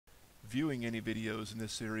Viewing any videos in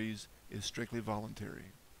this series is strictly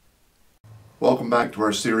voluntary. Welcome back to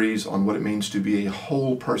our series on what it means to be a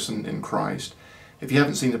whole person in Christ. If you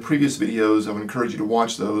haven't seen the previous videos, I would encourage you to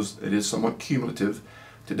watch those. It is somewhat cumulative.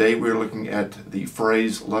 Today we're looking at the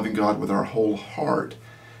phrase loving God with our whole heart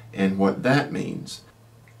and what that means.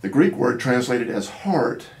 The Greek word translated as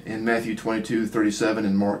heart in Matthew 22:37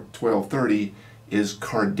 and Mark 12:30 is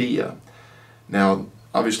cardia. Now,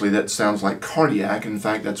 obviously that sounds like cardiac. In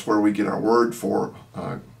fact, that's where we get our word for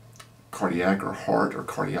cardiac or heart or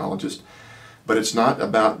cardiologist. But it's not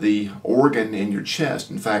about the organ in your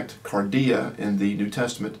chest. In fact, cardia in the New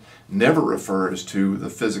Testament never refers to the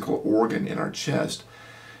physical organ in our chest.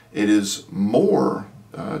 It is more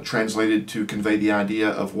translated to convey the idea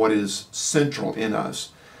of what is central in us.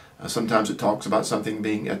 Sometimes it talks about something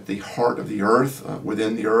being at the heart of the earth,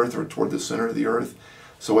 within the earth, or toward the center of the earth.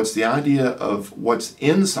 So it's the idea of what's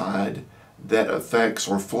inside that affects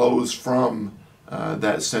or flows from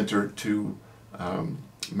that center to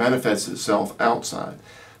manifest itself outside.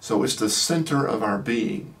 So it's the center of our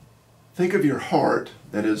being. Think of your heart,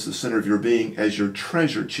 that is the center of your being, as your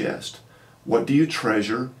treasure chest. What do you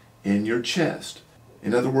treasure in your chest?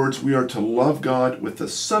 In other words, we are to love God with the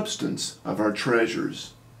substance of our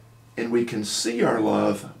treasures. And we can see our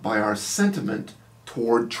love by our sentiment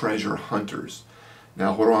toward treasure hunters.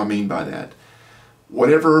 Now, what do I mean by that?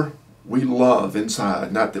 Whatever we love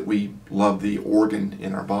inside, not that we love the organ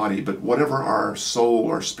in our body, but whatever our soul,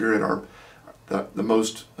 our spirit, the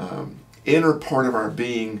most inner part of our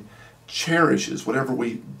being cherishes, whatever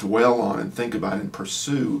we dwell on and think about and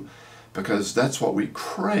pursue, because that's what we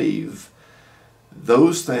crave,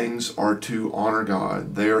 those things are to honor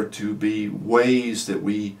God. They are to be ways that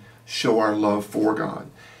we show our love for God.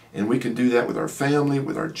 And we can do that with our family,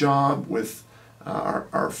 with our job, with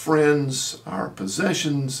our friends, our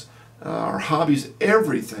possessions, our hobbies.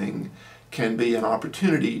 Everything can be an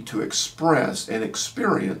opportunity to express and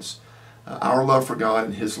experience our love for God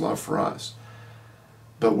and His love for us.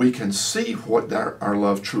 But we can see what our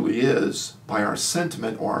love truly is by our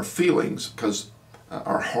sentiment or our feelings, because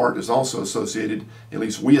our heart is also associated, at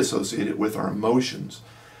least we associate it with our emotions.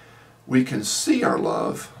 We can see our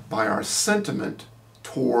love by our sentiment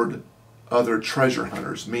toward other treasure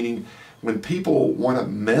hunters, meaning when people want to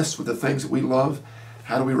mess with the things that we love,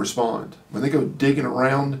 how do we respond? When they go digging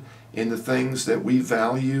around in the things that we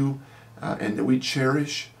value and that we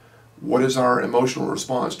cherish, what is our emotional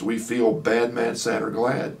response? Do we feel bad, mad, sad, or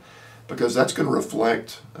glad? Because that's going to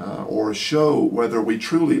reflect or show whether we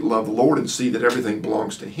truly love the Lord and see that everything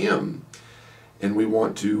belongs to Him, and we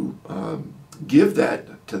want to give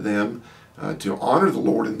that to them, to honor the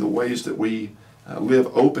Lord in the ways that we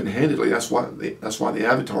live open-handedly. That's why the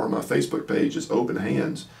avatar on my Facebook page is open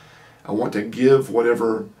hands. I want to give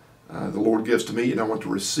whatever the Lord gives to me, and I want to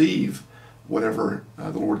receive whatever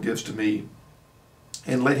the Lord gives to me,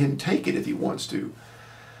 and let Him take it if He wants to.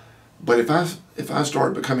 But if I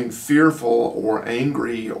start becoming fearful or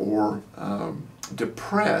angry or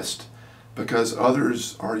depressed because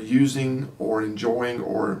others are using or enjoying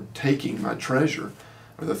or taking my treasure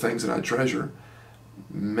or the things that I treasure,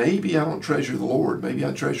 maybe I don't treasure the Lord. Maybe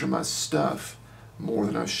I treasure my stuff more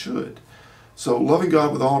than I should. So loving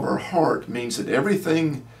God with all of our heart means that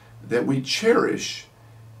everything that we cherish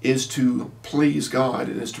is to please God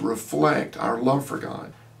and is to reflect our love for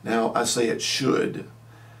God. Now, I say it should.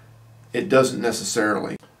 It doesn't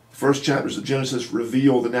necessarily. The first chapters of Genesis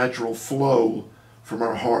reveal the natural flow from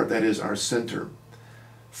our heart, that is our center.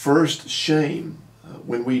 First, shame.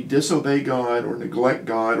 When we disobey God or neglect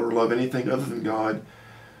God or love anything other than God,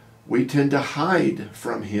 we tend to hide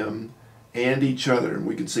from Him and each other. And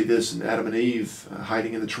we can see this in Adam and Eve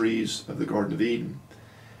hiding in the trees of the Garden of Eden.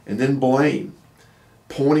 And then blame,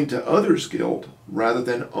 pointing to others' guilt rather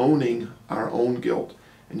than owning our own guilt.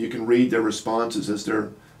 And you can read their responses as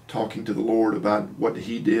they're talking to the Lord about what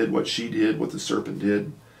he did, what she did, what the serpent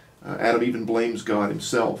did. Adam even blames God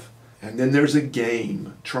himself. And then there's a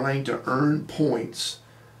game, trying to earn points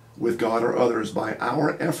with God or others by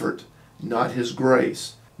our effort, not His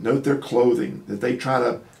grace. Note their clothing, that they try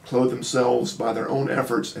to clothe themselves by their own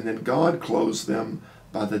efforts, and then God clothes them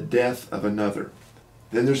by the death of another.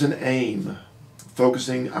 Then there's an aim,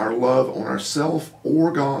 focusing our love on ourself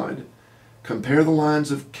or God. Compare the lines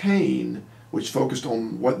of Cain, which focused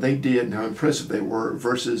on what they did and how impressive they were,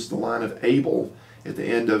 versus the line of Abel at the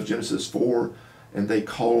end of Genesis 4, and they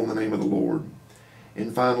call on the name of the Lord.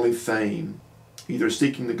 And finally, fame, either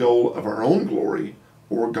seeking the goal of our own glory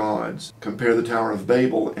or God's. Compare the Tower of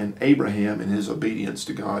Babel and Abraham in his obedience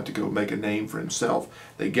to God to go make a name for himself.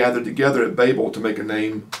 They gathered together at Babel to make a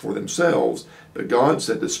name for themselves, but God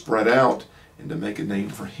said to spread out and to make a name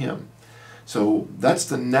for Him. So that's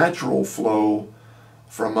the natural flow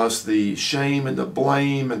from us, the shame and the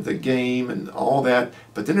blame and the game and all that.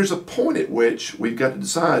 But then there's a point at which we've got to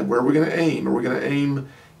decide where we're going to aim. Are we going to aim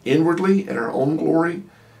inwardly at our own glory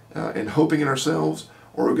and hoping in ourselves?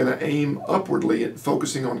 Or are we going to aim upwardly at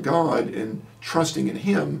focusing on God and trusting in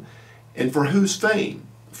Him? And for whose fame?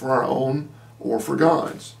 For our own or for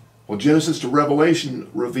God's? Well, Genesis to Revelation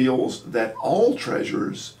reveals that all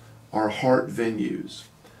treasures are heart venues.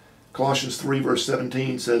 Colossians 3 verse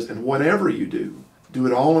 17 says, "And whatever you do, do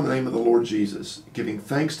it all in the name of the Lord Jesus, giving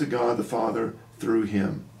thanks to God the Father through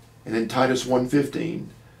Him." And in Titus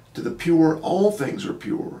 1:15, "To the pure all things are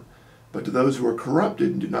pure, but to those who are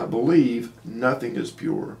corrupted and do not believe, nothing is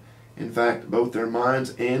pure. In fact, both their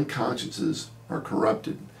minds and consciences are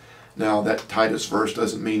corrupted." Now, that Titus verse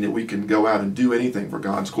doesn't mean that we can go out and do anything for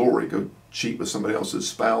God's glory, go cheat with somebody else's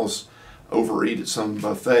spouse, overeat at some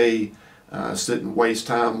buffet, sit and waste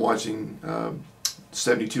time watching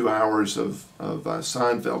 72 hours of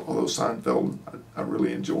Seinfeld, although Seinfeld, I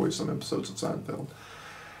really enjoy some episodes of Seinfeld.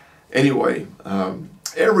 Anyway,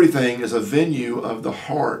 everything is a venue of the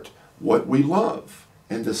heart, what we love.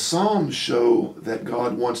 And the Psalms show that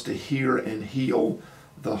God wants to hear and heal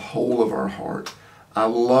the whole of our heart. I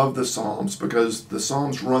love the Psalms because the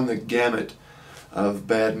Psalms run the gamut of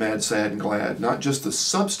bad, mad, sad, and glad. Not just the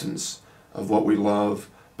substance of what we love,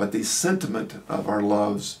 but the sentiment of our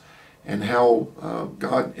loves and how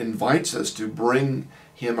God invites us to bring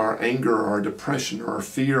Him our anger, our depression, our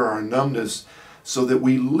fear, our numbness, so that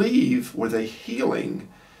we leave with a healing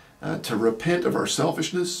to repent of our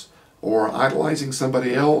selfishness or idolizing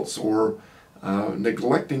somebody else or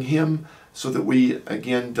neglecting Him, so that we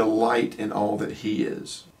again delight in all that He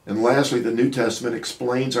is. And lastly, the New Testament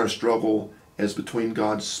explains our struggle as between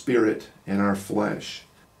God's Spirit and our flesh.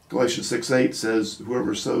 Galatians 6:8 says,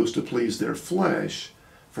 "Whoever sows to please their flesh,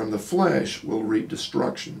 from the flesh will reap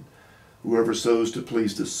destruction. Whoever sows to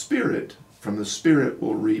please the Spirit, from the Spirit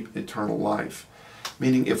will reap eternal life."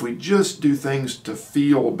 Meaning, if we just do things to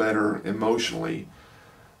feel better emotionally,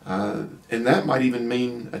 and that might even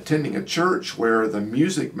mean attending a church where the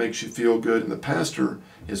music makes you feel good and the pastor,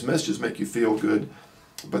 his messages make you feel good,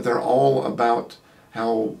 but they're all about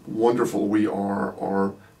how wonderful we are,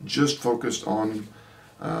 or just focused on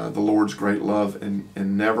the Lord's great love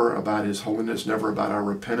and never about His holiness, never about our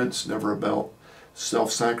repentance, never about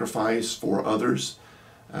self-sacrifice for others,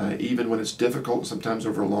 even when it's difficult, sometimes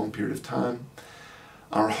over a long period of time.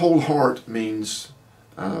 Our whole heart means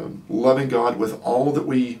loving God with all that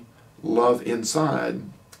we love inside,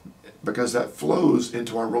 because that flows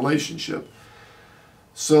into our relationship.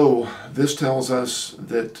 So this tells us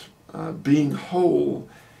that being whole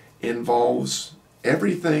involves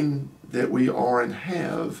everything that we are and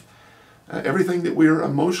have, everything that we're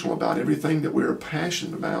emotional about, everything that we're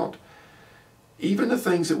passionate about, even the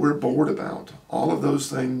things that we're bored about. All of those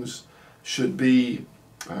things should be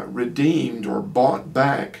redeemed or bought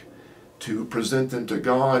back to present them to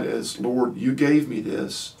God as, "Lord, you gave me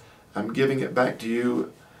this. I'm giving it back to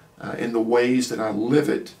you in the ways that I live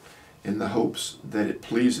it, in the hopes that it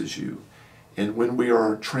pleases you." And when we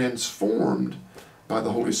are transformed by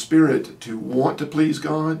the Holy Spirit to want to please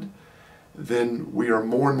God, then we are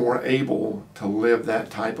more and more able to live that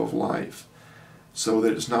type of life, so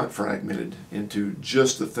that it's not fragmented into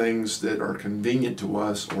just the things that are convenient to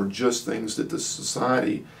us or just things that the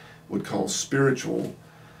society would call spiritual,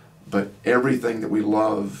 but everything that we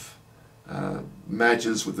love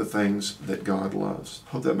matches with the things that God loves.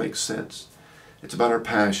 Hope that makes sense. It's about our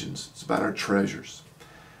passions. It's about our treasures.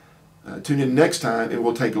 Tune in next time and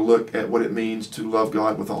we'll take a look at what it means to love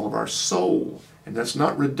God with all of our soul. And that's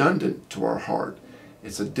not redundant to our heart.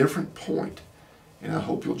 It's a different point. And I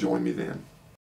hope you'll join me then.